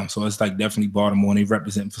watered down. So it's like definitely Baltimore, and they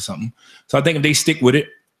represent for something. So I think if they stick with it,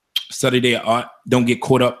 study their art, don't get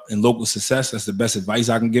caught up in local success. That's the best advice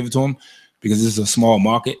I can give to them, because this is a small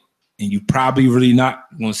market and you probably really not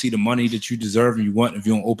going to see the money that you deserve and you want if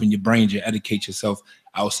you don't open your brain to educate yourself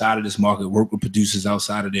outside of this market, work with producers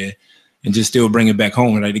outside of there, and just still bring it back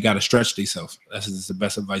home. Like they got to stretch themselves. That's just the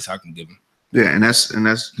best advice I can give them. Yeah, and that's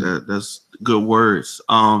good words.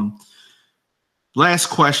 Last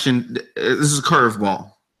question. This is a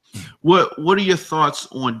curveball. What are your thoughts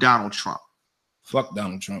on Donald Trump? Fuck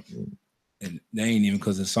Donald Trump. And they ain't even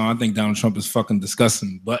because of the song. I think Donald Trump is fucking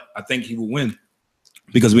disgusting, but I think he will win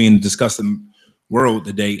because we're in a disgusting world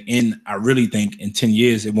today. And I really think in 10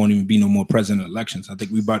 years, it won't even be no more president elections. I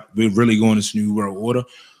think we're really going to this new world order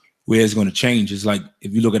where it's going to change. It's like,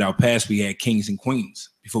 if you look at our past, we had kings and queens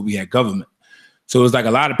before we had government. So it's like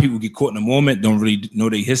a lot of people get caught in the moment, don't really know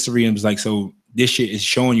their history. And it's like, so this shit is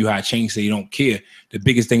showing you how it changed, so you don't care. The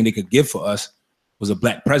biggest thing they could give for us was a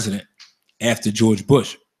black president after George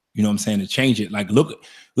Bush. You know what I'm saying? To change it. Like, look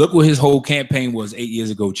what his whole campaign was 8 years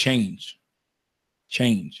ago. Change,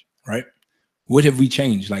 right? What have we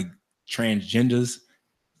changed? Like transgenders,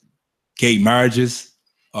 gay marriages,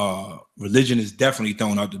 religion is definitely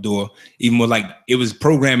thrown out the door. Even more like it was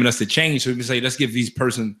programming us to change. So we can say, let's give these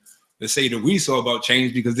person, let's say that we saw about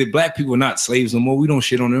change because they're black people, not slaves no more. We don't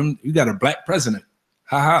shit on them. You got a black president.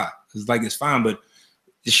 Ha. It's like, it's fine, but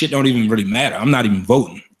this shit don't even really matter. I'm not even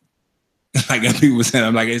voting. Like people were saying,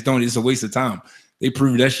 I'm like, it's a waste of time. They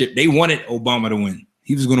proved that shit. They wanted Obama to win.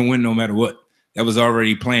 He was going to win no matter what. That was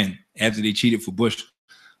already planned after they cheated for Bush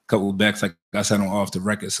a couple of backs, like I said on Off the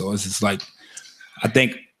Record. So it's just like, I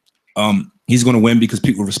think he's going to win because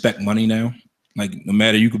people respect money now. Like no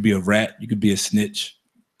matter, you could be a rat, you could be a snitch,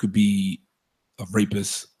 could be a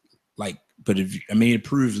rapist. Like, but it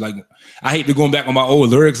proves, like, I hate to going back on my old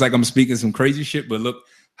lyrics, like I'm speaking some crazy shit, but look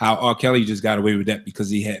how R. Kelly just got away with that because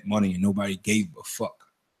he had money and nobody gave a fuck.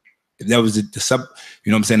 If that was the sub,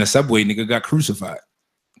 you know what I'm saying, the subway nigga got crucified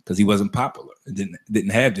because he wasn't popular and didn't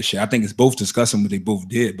have the shit. I think it's both discussing what they both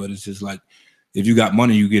did, but it's just like, if you got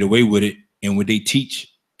money, you get away with it. And what they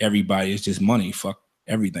teach everybody is just money. Fuck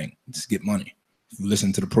everything. Just get money. If you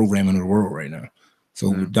listen to the programming of the world right now.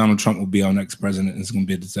 So Donald Trump will be our next president. And it's going to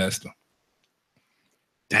be a disaster.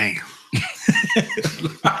 Damn.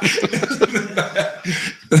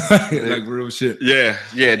 Like real shit. Yeah.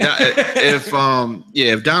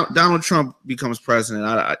 If Donald Trump becomes president,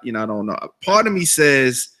 I don't know. Part of me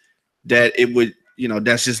says that it would,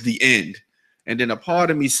 that's just the end. And then a part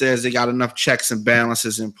of me says they got enough checks and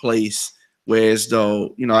balances in place. Whereas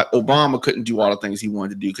though, Obama couldn't do all the things he wanted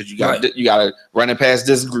to do because you got to run it past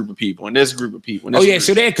this group of people and this group of people. And this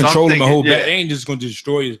so they're controlling the whole back. They ain't just going to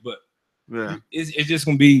destroy us, but it's just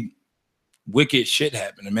going to be wicked shit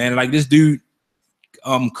happening, man. Like this dude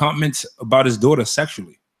comments about his daughter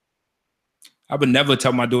sexually. I would never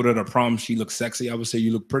tell my daughter at a prom she looks sexy. I would say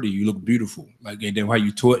you look pretty, you look beautiful. Like, and then how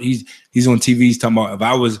you taught, he's on TV, he's talking about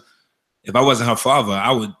if I wasn't her father,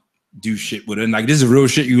 I would do shit with her. And like this is real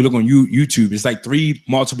shit. You look on YouTube, it's like 3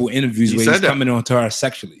 multiple interviews where he's coming on to her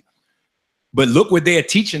sexually. But look what they're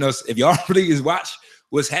teaching us. If y'all really is watch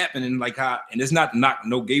what's happening, like how, and it's not knock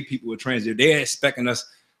no gay people or transgender, they're expecting us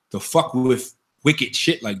to fuck with wicked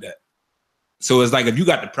shit like that. So it's like if you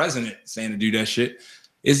got the president saying to do that shit,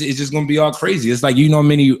 it's just gonna be all crazy. It's like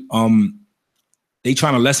many they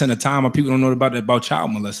trying to lessen the time of people don't know about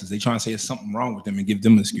child molesters. They trying to say there's something wrong with them and give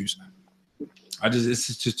them an excuse.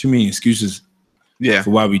 It's just too many excuses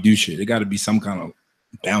for why we do shit. There got to be some kind of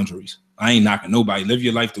boundaries. I ain't knocking nobody. Live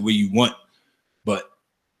your life the way you want, but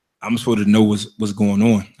I'm supposed to know what's going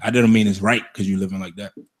on. I don't mean it's right because you're living like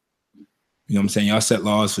that. You know what I'm saying? Y'all set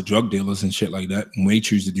laws for drug dealers and shit like that. When they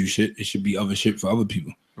choose to do shit, it should be other shit for other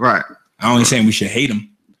people. Right. I ain't saying we should hate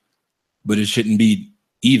them, but it shouldn't be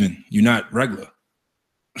even. You're not regular.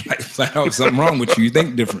 Like flat out something wrong with you. You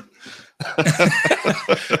think different.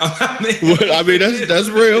 I mean that's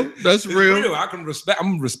real. That's real. I'm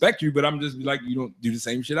gonna respect you, but I'm just like, you don't do the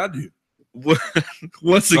same shit I do.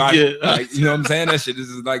 Once again, like, you know what I'm saying? That shit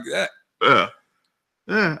is like that.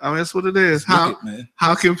 Yeah, I mean that's what it is.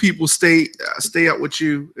 How can people stay up with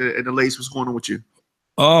you and the latest? What's going on with you?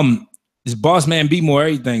 It's Bossman Be More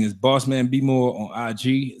everything. It's Bossman Be More on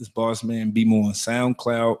IG. It's Bossman Be More on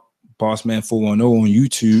SoundCloud. Bossman 410 on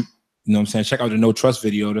YouTube. You know what I'm saying? Check out the No Trust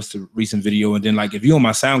video. That's the recent video. And then like if you're on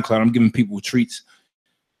my SoundCloud, I'm giving people treats.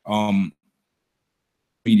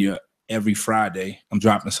 Media every Friday. I'm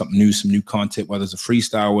dropping something new, some new content, whether it's a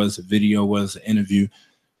freestyle, whether it's a video, whether it's an interview,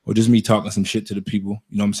 or just me talking some shit to the people.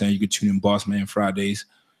 You know what I'm saying? You can tune in Bossman Fridays.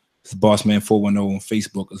 It's Bossman 410 on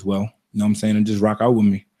Facebook as well. You know what I'm saying? And just rock out with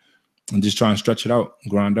me. And just try and stretch it out,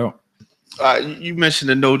 grind out. You mentioned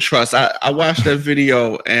the No Trust. I watched that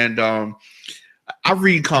video and I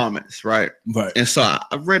read comments, right? Right. And so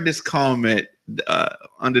I read this comment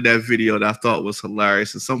under that video that I thought was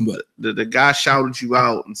hilarious. And the guy shouted you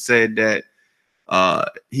out and said that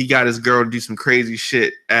he got his girl to do some crazy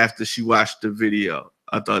shit after she watched the video.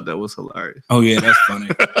 I thought that was hilarious. Oh yeah, that's funny.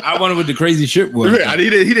 I wonder what the crazy shit was. Yeah, he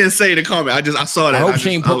didn't say in the comment. I saw that. I hope she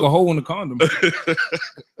ain't poke a hole in the condom.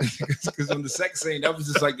 Because on the sex scene, that was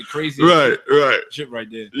just like the craziest shit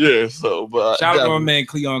right there. Yeah. So, but shout out to my man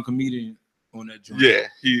Cleon, comedian, on that joint. Yeah,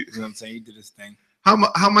 you know what I'm saying? He did his thing. How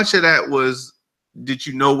much of that was? Did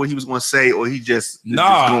you know what he was going to say, or he just?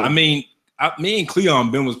 Nah, I mean, me and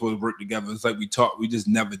Cleon Ben was supposed to work together. It's like we talked, we just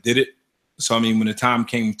never did it. So I mean, when the time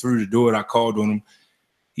came through to do it, I called on him.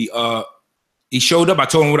 He showed up. I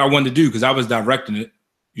told him what I wanted to do because I was directing it.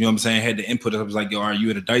 You know what I'm saying? I had the input. I was like, yo, are you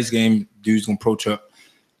at a dice game? Dude's gonna approach up.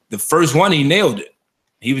 The first one, he nailed it.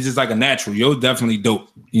 He was just like a natural. Yo, definitely dope.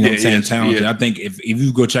 You know what I'm saying? Talented. Yeah. I think if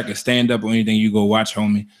you go check a stand-up or anything, you go watch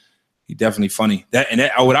homie. He definitely funny.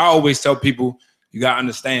 What I always tell people, you gotta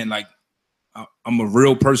understand, like, I'm a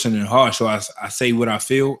real person in heart, so I say what I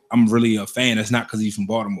feel. I'm really a fan. That's not because he's from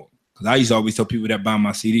Baltimore. Because I used to always tell people that buy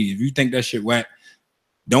my CD, if you think that shit whack,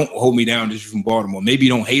 don't hold me down just from Baltimore. Maybe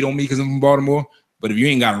you don't hate on me because I'm from Baltimore, but if you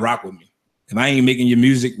ain't got to rock with me, if I ain't making your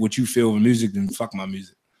music what you feel with music, then fuck my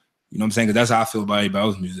music. You know what I'm saying? Because that's how I feel about everybody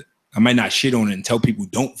else's music. I might not shit on it and tell people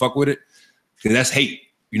don't fuck with it because that's hate.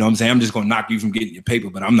 You know what I'm saying? I'm just going to knock you from getting your paper,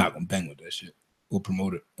 but I'm not going to bang with that shit or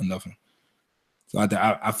promote it or nothing. So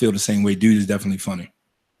I feel the same way. Dude is definitely funny.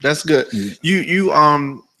 That's good.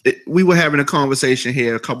 Yeah. We were having a conversation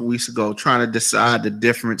here a couple weeks ago trying to decide the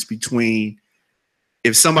difference between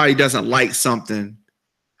if somebody doesn't like something,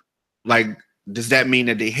 like, does that mean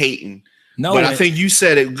that they hating? No, but I think you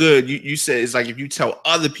said it good. You said it's like if you tell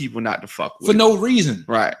other people not to fuck with for no reason,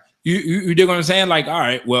 right? You dig what I'm saying? Like, all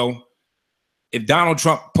right, well, if Donald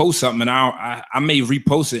Trump posts something and I may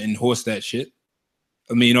repost it and horse that shit.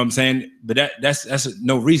 I mean, you know what I'm saying? But that's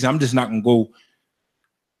no reason. I'm just not gonna go.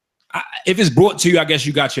 If it's brought to you, I guess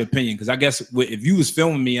you got your opinion. Because I guess if you was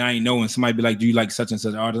filming me, I ain't know, and somebody be like, do you like such and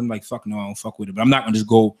such artist? I'm like, fuck no, I don't fuck with it. But I'm not gonna just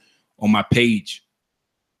go on my page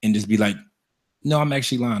and just be like, no, I'm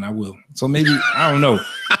actually lying. I will. So maybe, I don't know.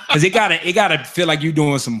 Because it gotta feel like you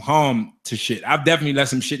doing some harm to shit. I've definitely let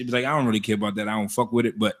some shit be like, I don't really care about that. I don't fuck with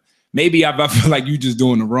it. But maybe I feel like you just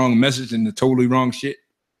doing the wrong message and the totally wrong shit.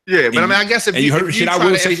 Yeah, but I mean, I guess if you heard shit, I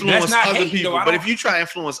will say that's not other hate, people. Though, but if you try to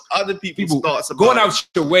influence other people's thoughts about going out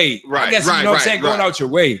your way, right? I guess you know what I'm saying, going out your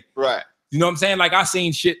way, right? You know what I'm saying? Like I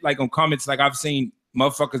seen shit like on comments, like I've seen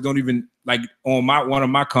motherfuckers don't even like on one of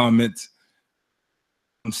my comments.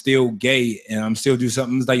 I'm still gay and I'm still do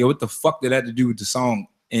something. It's like, yo, what the fuck did that have to do with the song?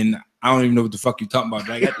 And I don't even know what the fuck you're talking about.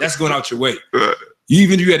 Like that's going out your way.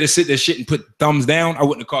 Even if you had to sit there shit and put thumbs down, I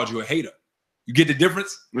wouldn't have called you a hater. You get the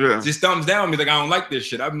difference? Yeah. Just thumbs down. Be like, I don't like this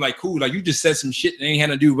shit. I'm like, cool. Like you just said some shit that ain't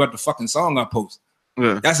had to do about the fucking song I post.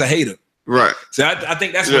 Yeah. That's a hater. Right. So I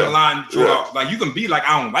think that's where the line draw off. Like you can be like,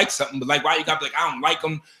 I don't like something, but like why you got to be like, I don't like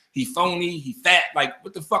him. He phony. He fat. Like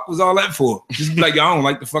what the fuck was all that for? Just be like, I don't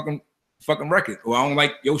like the fucking record, or I don't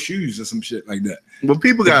like your shoes or some shit like that. Well,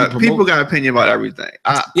 people got opinion about everything.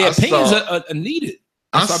 Opinions are needed.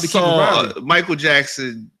 I saw Michael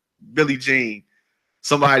Jackson, Billie Jean.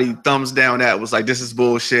 Somebody thumbs down that was like, this is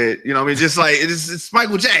bullshit. You know what I mean? Just like, it's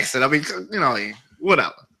Michael Jackson. I mean, you know,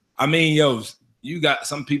 whatever. I mean, yo, you got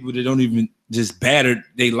some people that don't even just batter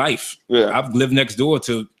their life. Yeah. I've lived next door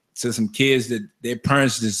to some kids that their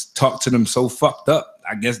parents just talk to them so fucked up.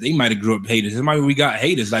 I guess they might have grew up haters. It might be we got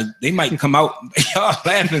haters. Like they might come out y'all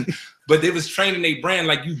laughing, but they was training their brand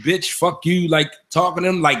like you bitch, fuck you, like talking to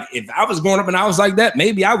them. Like if I was growing up and I was like that,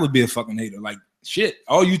 maybe I would be a fucking hater. Like shit,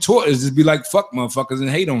 all you taught is just be like fuck motherfuckers and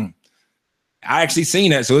hate on them. I actually seen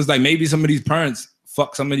that. So it's like maybe some of these parents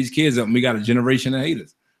fuck some of these kids up and we got a generation of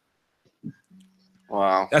haters.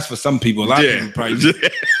 Wow. That's for some people. A lot of people probably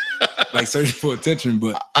like searching for attention,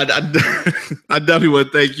 but I definitely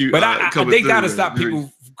want to thank you. But they gotta stop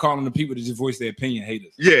people calling the people to just voice their opinion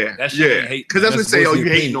haters. Yeah, that shit ain't hate. Because that's what say, oh, you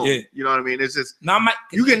hating on. Yeah. You know what I mean? It's just now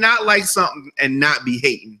you cannot like something and not be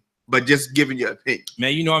hating, but just giving your opinion.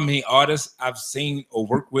 Man, you know how many artists I've seen or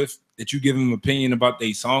worked with that you give them an opinion about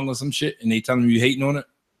their song or some shit, and they tell them you hating on it,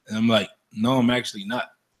 and I'm like, no, I'm actually not.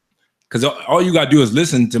 Because all you gotta do is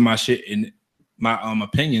listen to my shit and my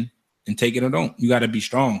opinion and take it or don't. You gotta be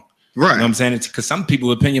strong. Right. You know what I'm saying? It's because some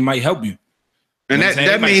people's opinion might help you. And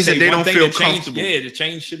that means that they don't feel comfortable. To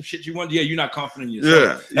change shit you want. Yeah, you're not confident in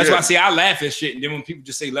yourself. Yeah. That's why I say I laugh at shit. And then when people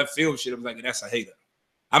just say left field shit, I'm like, that's a hater.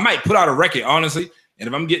 I might put out a record, honestly. And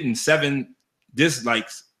if I'm getting 7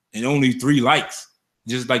 dislikes and only 3 likes,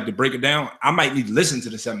 just like to break it down, I might need to listen to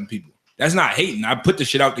the 7 people. That's not hating. I put the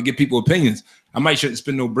shit out to get people opinions. I might shouldn't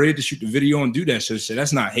spend no bread to shoot the video and do that shit.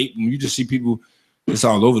 That's not hate. When you just see people, it's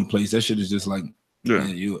all over the place. That shit is just like, yeah,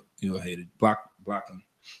 you a hater. Block them.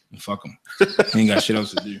 And fuck them. Ain't got shit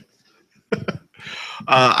else to do.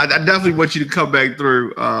 I definitely want you to come back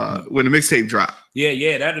through when the mixtape drop.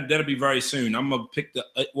 Yeah, that'll be very soon. I'm gonna pick the.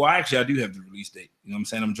 Well, actually, I do have the release date. You know what I'm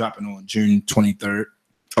saying? I'm dropping on June 23rd.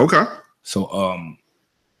 Okay. So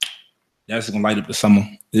that's gonna light up the summer.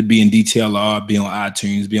 It'll be in DTLR, be on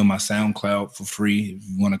iTunes, be on my SoundCloud for free. If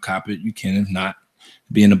you want to copy it, you can. If not,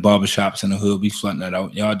 be in the barbershops in the hood. Be flooding that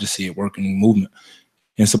out. Y'all just see it working in movement.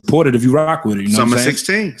 And support it if you rock with it. You know Summer what I'm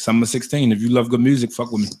 16. Summer 16. If you love good music,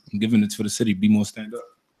 fuck with me. I'm giving it for the city. Be more stand up.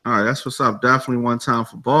 All right, that's what's up. Definitely one time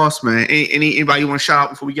for Bossman. Anybody you want to shout out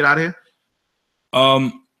before we get out of here?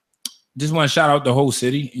 Just want to shout out the whole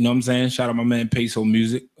city. You know what I'm saying? Shout out my man Peso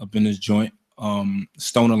Music up in this joint.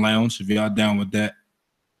 Stoner Lounge, if y'all down with that.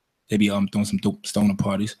 They be throwing some dope stoner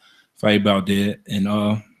parties. If I about there. And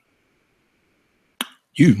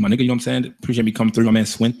you, my nigga, you know what I'm saying? Appreciate me coming through, my man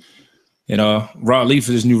Swin. And Raw Lee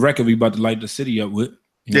for this new record we about to light the city up with.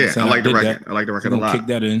 You know I like the record. I like the record a lot. Kick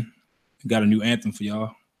that in. Got a new anthem for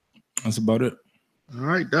y'all. That's about it. All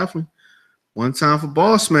right, definitely. One time for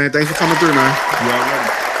Bossman. Thanks for coming through, man. You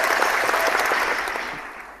already.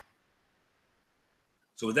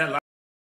 So with that.